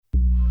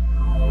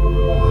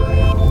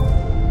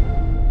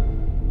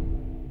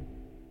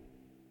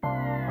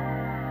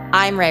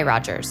I'm Ray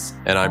Rogers.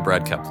 And I'm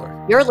Brad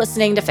Kepler. You're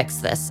listening to Fix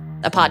This,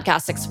 a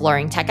podcast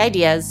exploring tech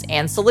ideas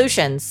and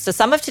solutions to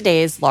some of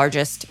today's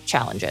largest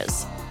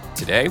challenges.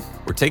 Today,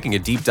 we're taking a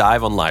deep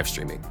dive on live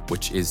streaming,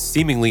 which is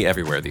seemingly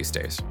everywhere these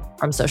days.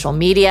 From social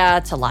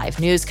media to live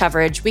news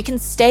coverage, we can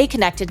stay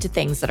connected to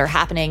things that are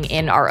happening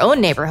in our own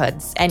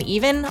neighborhoods and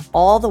even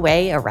all the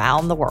way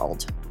around the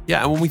world.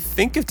 Yeah, and when we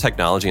think of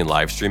technology and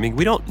live streaming,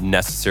 we don't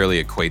necessarily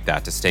equate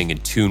that to staying in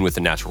tune with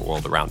the natural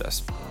world around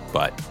us,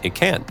 but it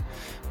can.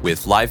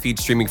 With live feed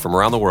streaming from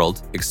around the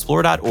world,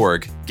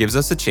 Explore.org gives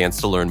us a chance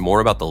to learn more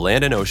about the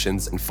land and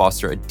oceans and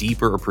foster a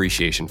deeper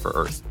appreciation for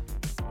Earth.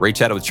 Ray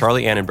chatted with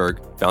Charlie Annenberg,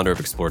 founder of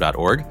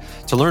Explore.org,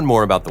 to learn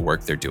more about the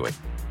work they're doing.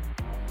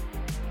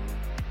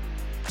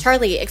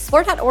 Charlie,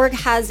 Explore.org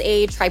has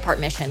a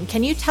tripart mission.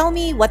 Can you tell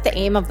me what the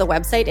aim of the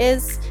website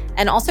is?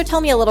 And also tell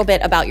me a little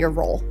bit about your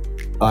role.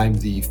 I'm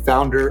the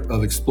founder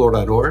of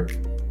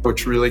Explore.org,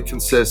 which really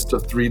consists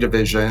of three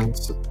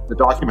divisions: the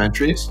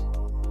documentaries,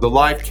 the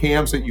live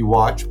cams that you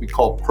watch, we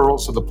call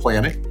Pearls of the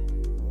Planet,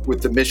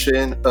 with the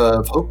mission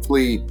of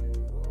hopefully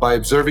by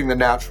observing the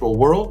natural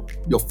world,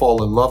 you'll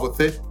fall in love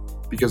with it,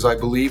 because I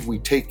believe we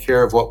take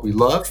care of what we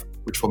love,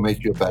 which will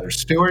make you a better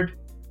steward.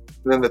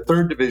 And then the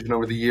third division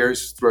over the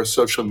years through our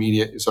social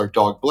media is our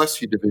Dog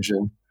Bless You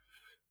division,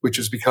 which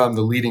has become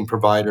the leading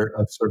provider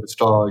of service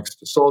dogs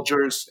to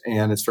soldiers,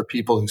 and it's for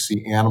people who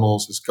see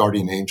animals as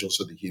guardian angels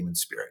of the human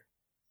spirit.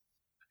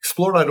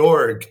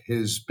 Explore.org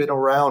has been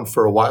around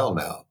for a while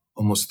now,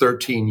 almost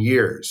 13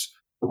 years.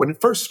 But when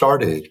it first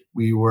started,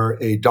 we were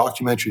a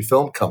documentary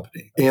film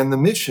company. And the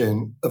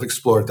mission of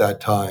Explore at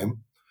that time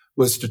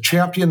was to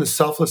champion the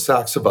selfless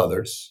acts of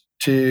others,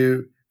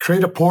 to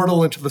create a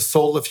portal into the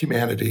soul of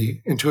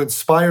humanity, and to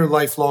inspire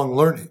lifelong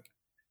learning.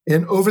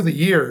 And over the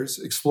years,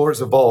 Explore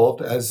has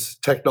evolved as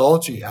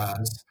technology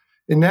has.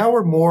 And now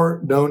we're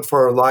more known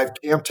for our live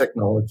cam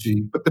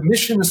technology, but the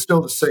mission is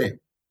still the same.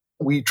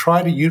 We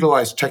try to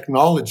utilize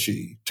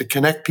technology to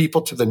connect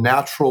people to the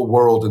natural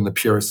world in the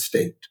purest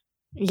state.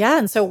 Yeah,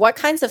 and so what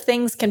kinds of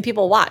things can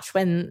people watch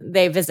when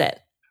they visit?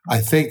 I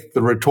think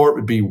the retort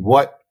would be,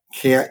 what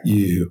can't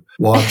you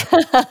watch?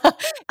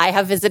 I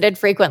have visited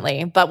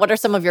frequently, but what are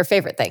some of your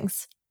favorite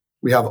things?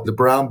 We have the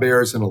brown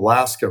bears in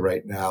Alaska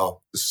right now,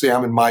 the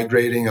salmon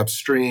migrating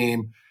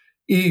upstream,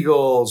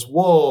 eagles,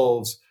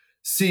 wolves,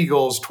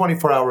 seagulls,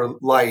 24-hour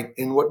light.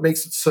 And what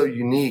makes it so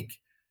unique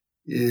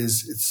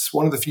is it's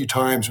one of the few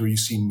times where you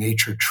see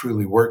nature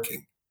truly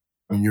working.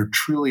 I mean, you're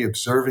truly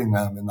observing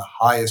them in the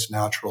highest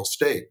natural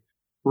state.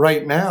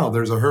 Right now,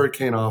 there's a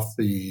hurricane off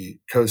the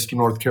coast of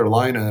North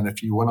Carolina, and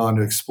if you went on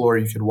to Explore,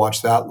 you could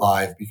watch that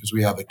live because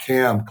we have a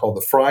cam called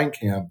the Frying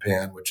Cam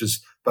Pan, which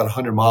is about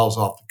 100 miles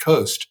off the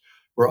coast,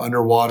 where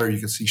underwater you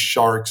can see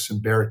sharks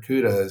and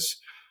barracudas.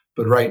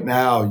 But right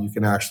now, you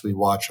can actually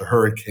watch a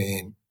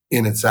hurricane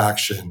in its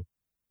action.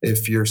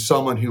 If you're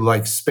someone who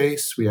likes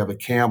space, we have a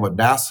cam with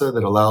NASA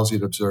that allows you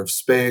to observe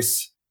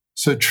space.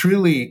 So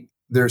truly,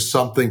 there's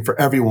something for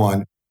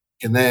everyone.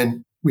 And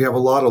then we have a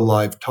lot of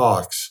live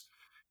talks.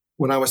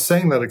 When I was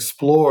saying that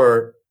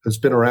Explore has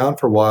been around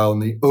for a while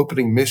and the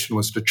opening mission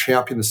was to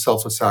champion the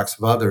selfless acts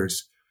of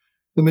others,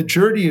 the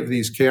majority of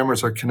these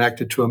cameras are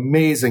connected to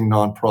amazing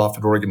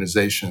nonprofit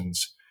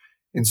organizations.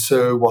 And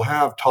so we'll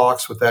have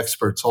talks with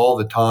experts all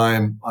the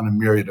time on a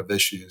myriad of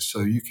issues. So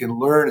you can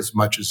learn as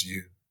much as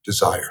you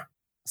desire.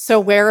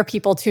 So where are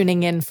people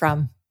tuning in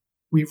from?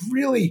 We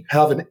really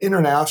have an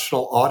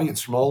international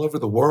audience from all over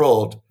the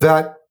world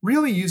that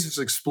really uses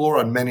Explore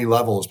on many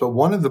levels. But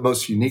one of the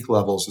most unique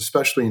levels,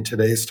 especially in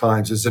today's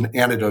times, is an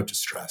antidote to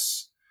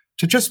stress.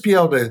 To just be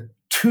able to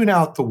tune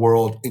out the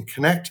world and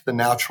connect to the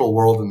natural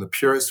world in the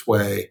purest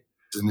way.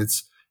 And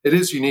it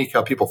is unique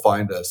how people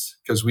find us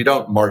because we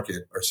don't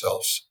market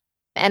ourselves.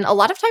 And a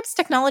lot of times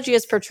technology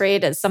is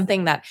portrayed as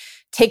something that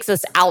takes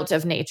us out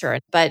of nature.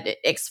 But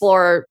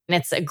Explore, and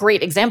it's a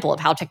great example of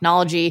how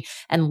technology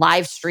and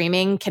live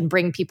streaming can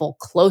bring people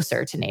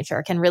closer to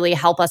nature, can really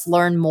help us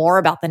learn more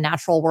about the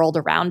natural world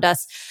around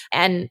us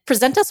and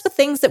present us with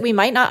things that we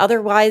might not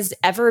otherwise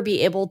ever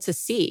be able to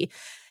see.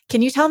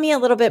 Can you tell me a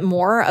little bit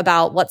more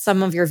about what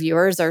some of your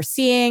viewers are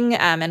seeing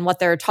and what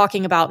they're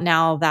talking about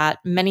now that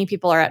many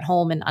people are at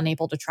home and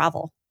unable to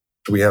travel?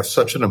 We have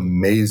such an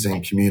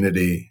amazing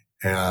community.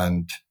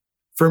 And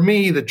for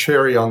me, the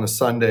cherry on the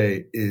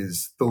sundae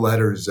is the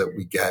letters that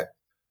we get,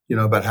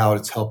 about how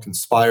it's helped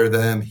inspire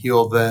them,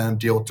 heal them,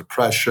 deal with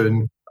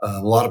depression.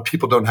 A lot of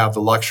people don't have the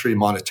luxury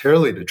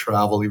monetarily to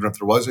travel, even if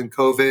there wasn't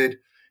COVID.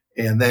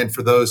 And then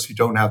for those who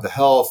don't have the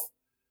health,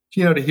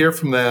 to hear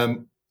from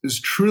them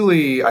is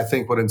truly, I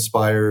think, what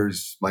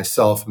inspires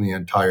myself and the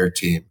entire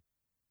team.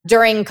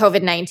 During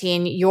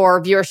COVID-19,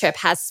 your viewership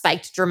has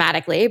spiked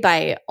dramatically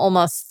by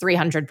almost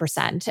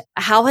 300%.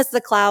 How has the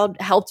cloud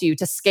helped you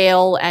to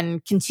scale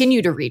and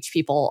continue to reach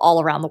people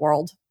all around the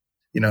world?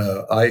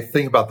 I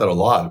think about that a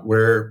lot.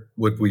 Where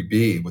would we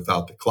be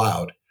without the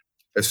cloud?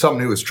 As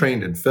someone who was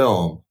trained in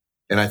film,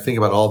 and I think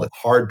about all the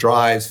hard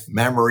drives,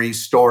 memory,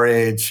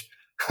 storage,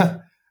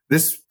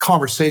 this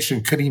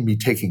conversation couldn't even be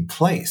taking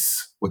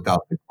place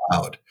without the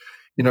cloud.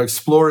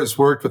 Explore has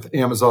worked with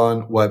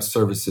Amazon Web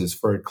Services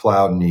for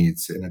cloud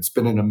needs, and it's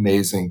been an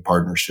amazing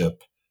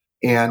partnership.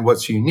 And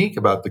what's unique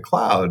about the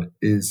cloud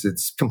is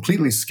it's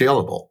completely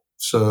scalable.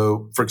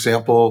 So, for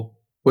example,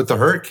 with the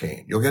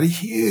hurricane, you'll get a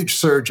huge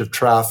surge of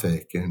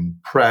traffic and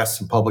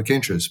press and public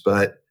interest.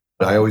 But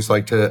I always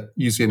like to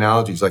use the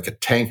analogies like a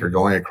tanker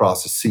going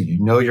across the sea.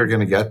 You're going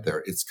to get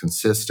there. It's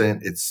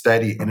consistent, it's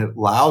steady, and it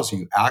allows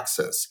you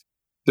access.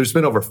 There's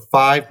been over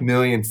 5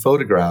 million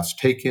photographs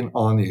taken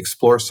on the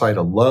Explore site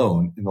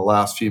alone in the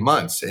last few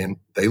months, and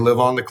they live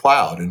on the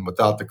cloud. And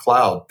without the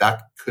cloud,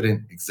 that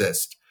couldn't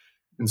exist.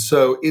 And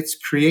so it's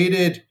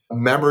created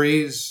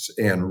memories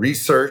and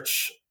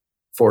research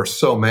for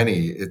so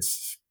many.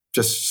 It's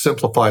just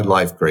simplified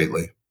life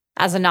greatly.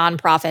 As a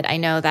nonprofit, I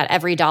know that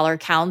every dollar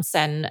counts,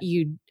 and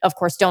you, of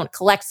course, don't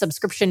collect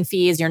subscription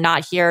fees. You're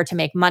not here to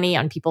make money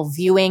on people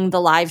viewing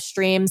the live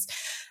streams.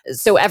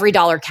 So every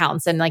dollar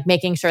counts, and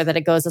making sure that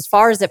it goes as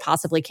far as it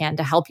possibly can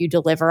to help you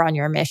deliver on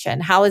your mission.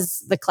 How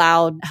has the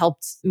cloud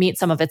helped meet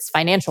some of its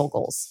financial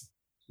goals?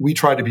 We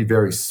try to be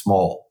very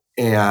small.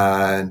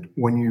 And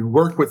when you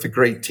work with a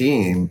great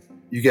team,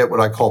 you get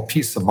what I call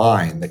peace of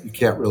mind that you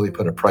can't really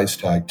put a price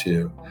tag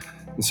to.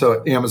 And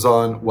so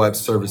Amazon Web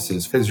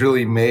Services has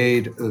really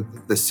made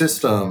the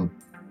system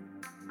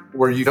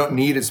where you don't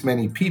need as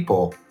many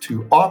people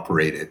to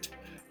operate it,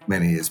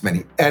 as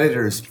many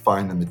editors to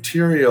find the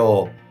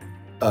material.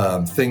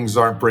 Things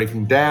aren't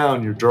breaking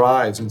down, your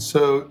drives. And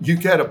so you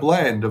get a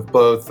blend of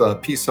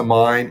both peace of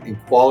mind and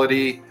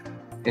quality.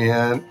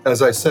 And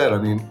as I said,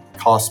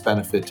 cost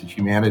benefit to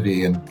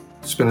humanity. And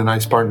it's been a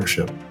nice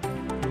partnership.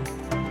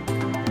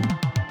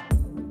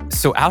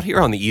 So out here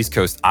on the East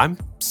Coast, I'm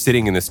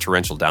sitting in this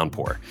torrential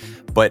downpour,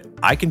 but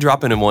I can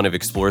drop into one of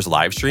Explore's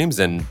live streams,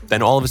 and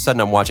then all of a sudden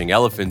I'm watching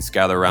elephants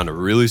gather around a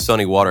really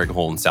sunny watering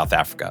hole in South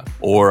Africa.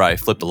 Or I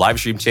flip the live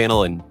stream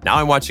channel, and now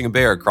I'm watching a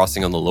bear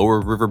crossing on the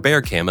Lower River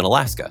Bear Cam in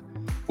Alaska,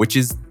 which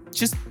is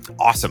just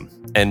awesome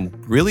and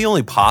really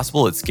only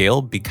possible at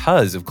scale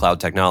because of cloud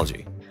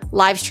technology.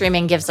 Live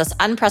streaming gives us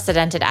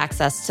unprecedented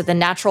access to the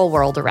natural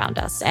world around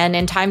us, and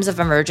in times of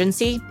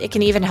emergency, it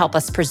can even help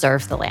us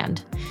preserve the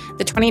land.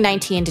 The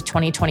 2019 to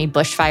 2020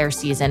 bushfire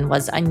season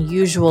was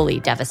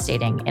unusually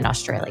devastating in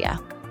Australia.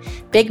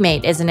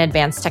 BigMate is an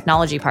advanced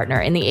technology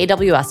partner in the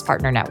AWS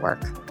Partner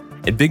Network.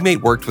 And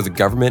BigMate worked with the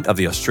government of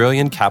the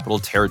Australian Capital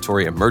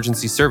Territory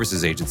Emergency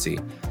Services Agency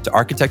to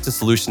architect a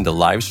solution to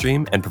live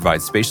stream and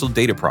provide spatial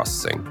data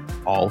processing,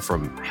 all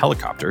from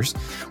helicopters,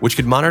 which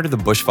could monitor the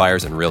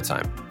bushfires in real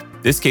time.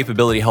 This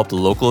capability helped the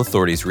local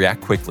authorities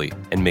react quickly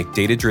and make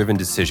data-driven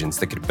decisions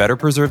that could better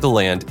preserve the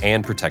land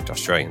and protect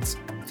Australians.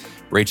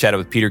 Ray chatted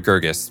with Peter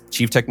Gerges,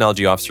 Chief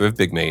Technology Officer of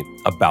BigMate,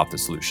 about the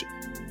solution.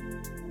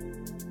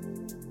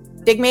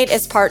 BigMate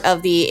is part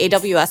of the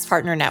AWS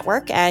Partner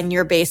Network, and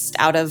you're based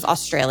out of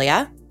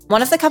Australia.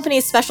 One of the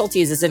company's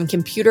specialties is in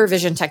computer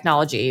vision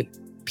technology.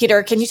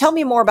 Peter, can you tell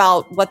me more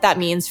about what that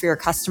means for your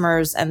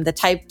customers and the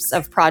types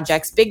of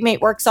projects BigMate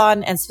works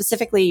on, and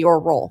specifically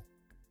your role?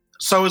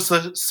 So as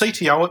the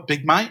CTO at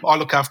BigMate, I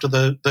look after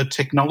the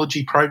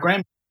technology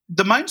program.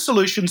 The main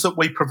solutions that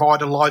we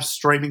provide are live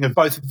streaming of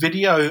both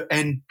video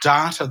and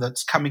data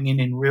that's coming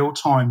in real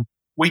time.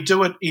 We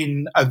do it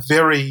in a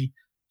very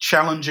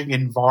challenging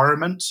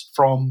environment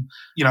from,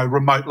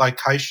 remote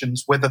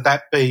locations, whether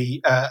that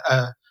be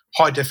a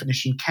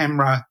high-definition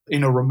camera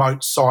in a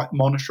remote site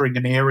monitoring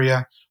an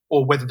area,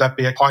 or whether that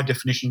be a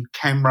high-definition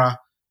camera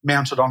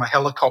mounted on a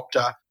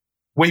helicopter.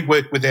 We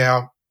work with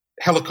our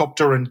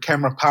helicopter and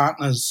camera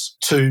partners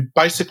to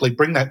basically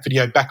bring that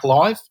video back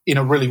live in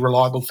a really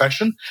reliable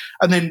fashion.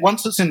 And then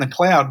once it's in the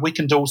cloud, we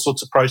can do all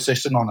sorts of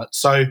processing on it.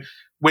 So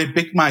where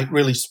BigMate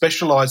really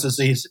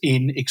specialises is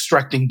in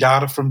extracting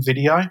data from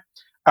video,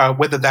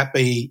 whether that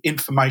be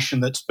information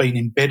that's been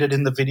embedded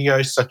in the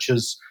video, such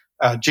as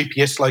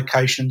GPS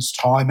locations,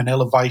 time and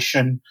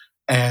elevation,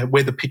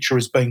 where the picture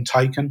is being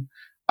taken,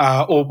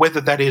 or whether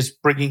that is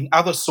bringing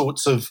other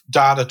sorts of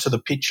data to the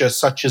picture,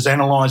 such as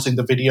analysing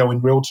the video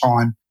in real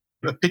time.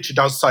 A picture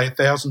does say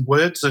 1,000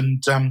 words,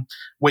 and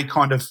we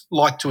kind of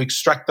like to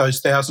extract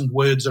those 1,000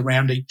 words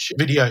around each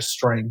video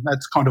stream.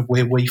 That's kind of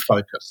where we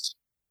focus.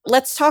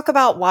 Let's talk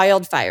about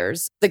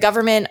wildfires. The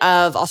government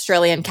of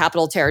Australian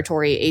Capital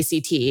Territory,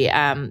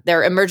 ACT,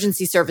 their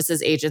Emergency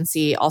Services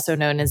Agency, also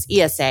known as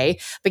ESA,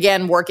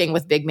 began working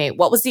with BigMate.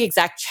 What was the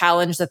exact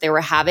challenge that they were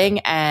having,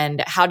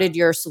 and how did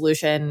your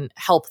solution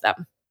help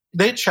them?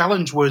 Their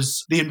challenge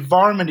was the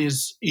environment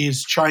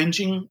is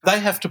changing. They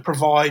have to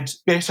provide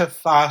better,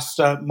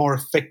 faster, more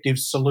effective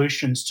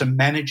solutions to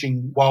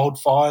managing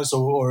wildfires,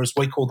 or as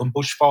we call them,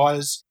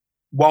 bushfires.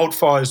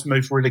 Wildfires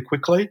move really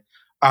quickly.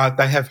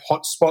 They have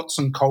hot spots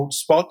and cold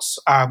spots.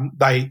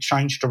 They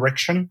change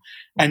direction.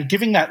 And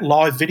giving that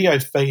live video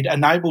feed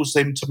enables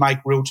them to make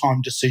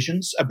real-time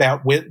decisions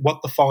about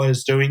what the fire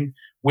is doing,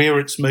 where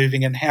it's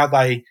moving, and how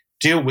they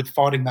deal with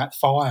fighting that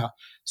fire.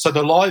 So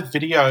the live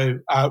video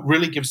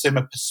really gives them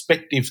a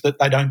perspective that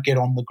they don't get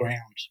on the ground.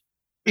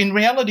 In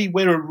reality,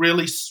 we're a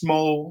really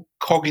small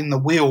cog in the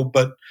wheel,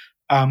 but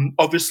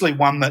Obviously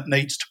one that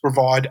needs to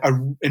provide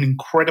an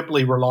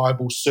incredibly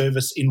reliable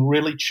service in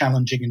really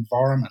challenging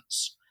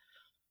environments.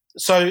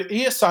 So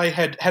ESA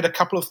had a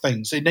couple of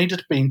things. It needed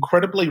to be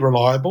incredibly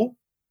reliable.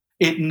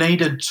 It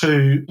needed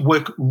to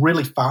work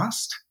really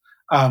fast.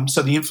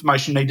 So the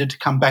information needed to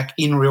come back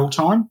in real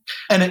time.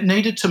 And it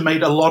needed to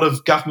meet a lot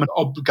of government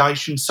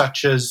obligations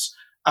such as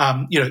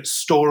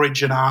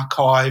storage and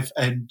archive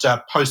and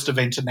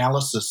post-event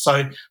analysis.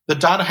 So the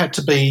data had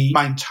to be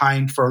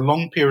maintained for a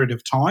long period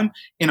of time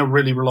in a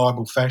really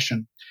reliable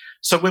fashion.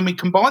 So when we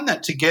combine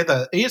that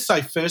together,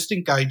 ESA first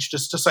engaged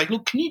us to say,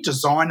 look, can you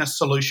design a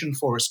solution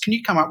for us? Can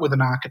you come up with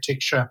an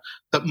architecture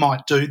that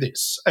might do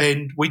this?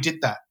 And we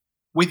did that.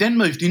 We then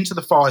moved into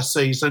the fire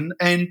season,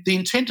 and the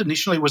intent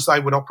initially was they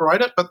would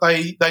operate it, but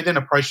they then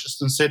approached us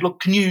and said,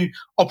 look, can you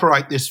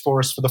operate this for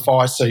us for the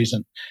fire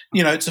season?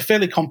 It's a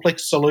fairly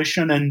complex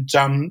solution, and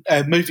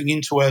moving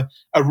into a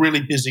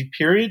really busy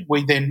period,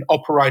 we then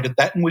operated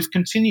that, and we've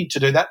continued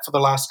to do that for the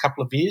last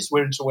couple of years.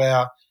 We're into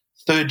our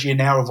third year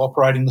now of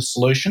operating the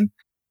solution.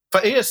 For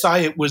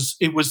ESA, it was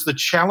the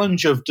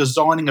challenge of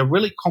designing a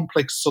really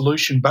complex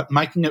solution, but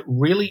making it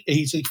really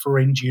easy for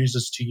end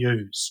users to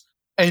use.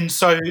 And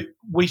so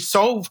we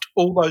solved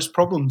all those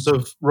problems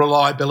of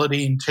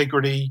reliability,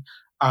 integrity,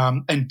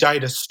 and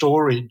data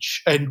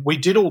storage. And we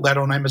did all that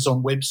on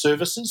Amazon Web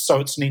Services. So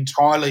it's an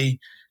entirely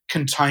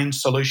contained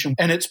solution,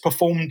 and it's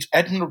performed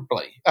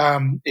admirably.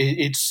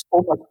 It's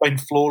almost been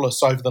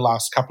flawless over the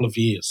last couple of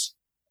years.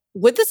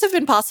 Would this have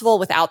been possible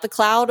without the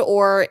cloud,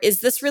 or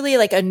is this really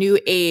like a new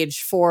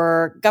age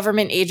for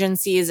government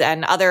agencies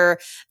and other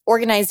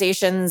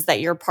organizations that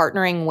you're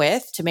partnering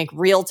with to make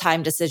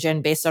real-time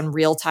decision based on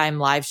real-time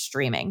live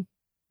streaming?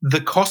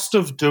 The cost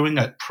of doing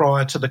it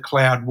prior to the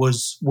cloud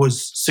was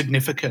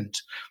significant.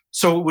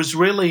 So it was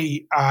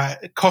really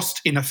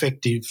cost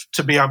ineffective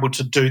to be able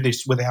to do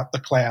this without the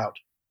cloud.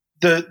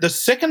 The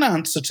second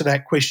answer to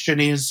that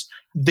question is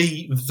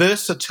the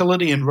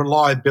versatility and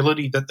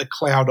reliability that the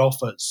cloud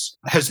offers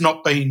has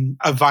not been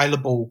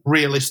available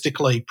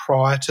realistically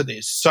prior to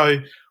this. So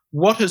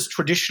what has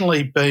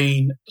traditionally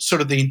been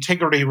sort of the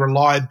integrity,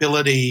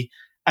 reliability,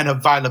 and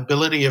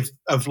availability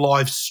of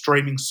live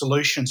streaming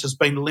solutions has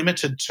been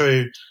limited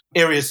to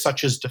areas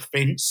such as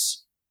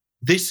defence.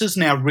 This has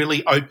now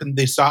really opened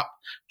this up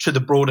to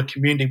the broader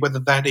community, whether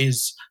that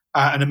is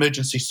an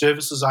emergency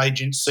services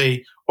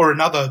agency or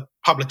another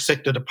public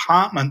sector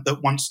department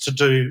that wants to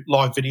do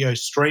live video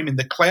streaming.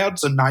 The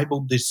cloud's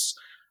enabled this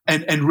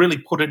and really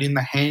put it in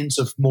the hands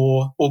of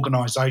more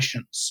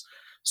organisations.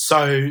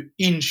 So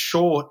in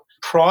short,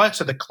 prior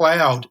to the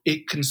cloud,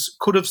 it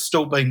could have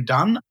still been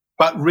done,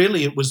 but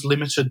really it was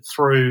limited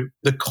through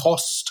the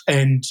cost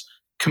and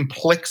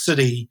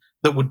complexity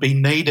that would be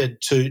needed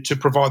to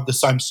provide the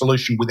same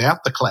solution without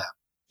the cloud.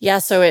 Yeah,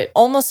 so it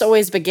almost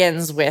always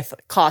begins with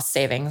cost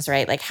savings,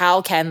 right? Like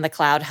how can the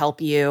cloud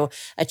help you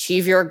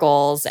achieve your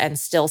goals and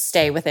still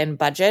stay within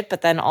budget,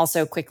 but then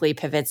also quickly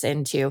pivots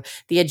into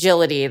the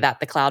agility that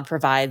the cloud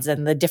provides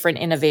and the different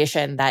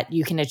innovation that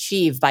you can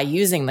achieve by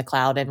using the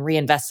cloud and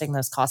reinvesting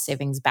those cost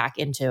savings back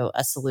into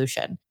a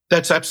solution.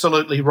 That's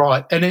absolutely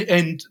right.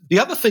 And the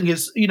other thing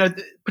is,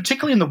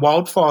 particularly in the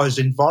wildfires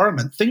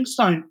environment, things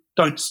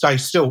don't stay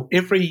still.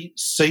 Every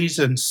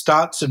season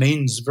starts and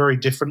ends very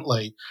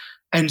differently.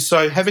 And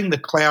so having the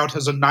cloud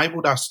has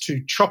enabled us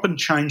to chop and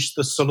change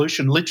the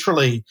solution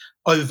literally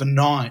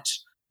overnight,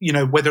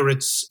 whether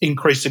it's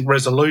increasing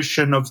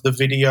resolution of the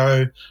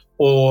video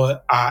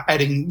or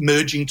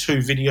merging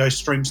two video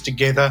streams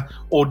together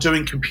or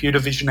doing computer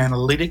vision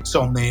analytics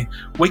on there.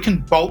 We can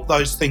bolt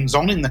those things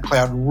on in the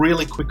cloud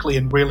really quickly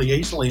and really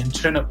easily and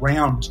turn it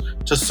round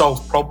to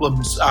solve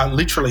problems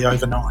literally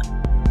overnight.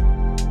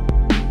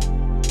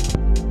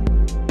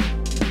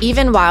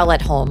 Even while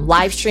at home,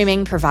 live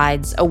streaming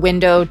provides a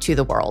window to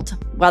the world.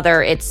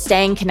 Whether it's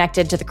staying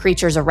connected to the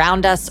creatures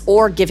around us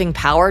or giving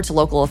power to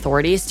local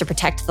authorities to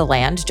protect the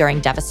land during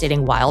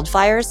devastating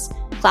wildfires,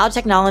 cloud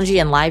technology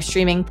and live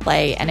streaming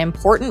play an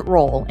important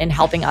role in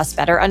helping us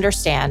better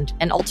understand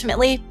and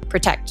ultimately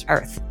protect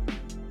Earth.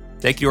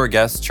 Thank you to our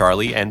guests,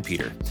 Charlie and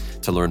Peter.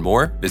 To learn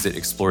more, visit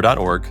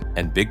explore.org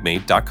and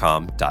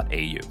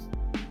bigmate.com.au.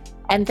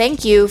 And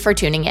thank you for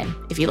tuning in.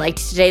 If you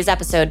liked today's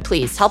episode,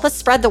 please help us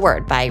spread the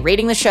word by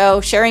rating the show,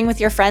 sharing with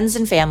your friends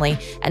and family,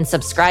 and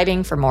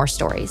subscribing for more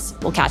stories.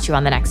 We'll catch you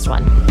on the next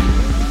one.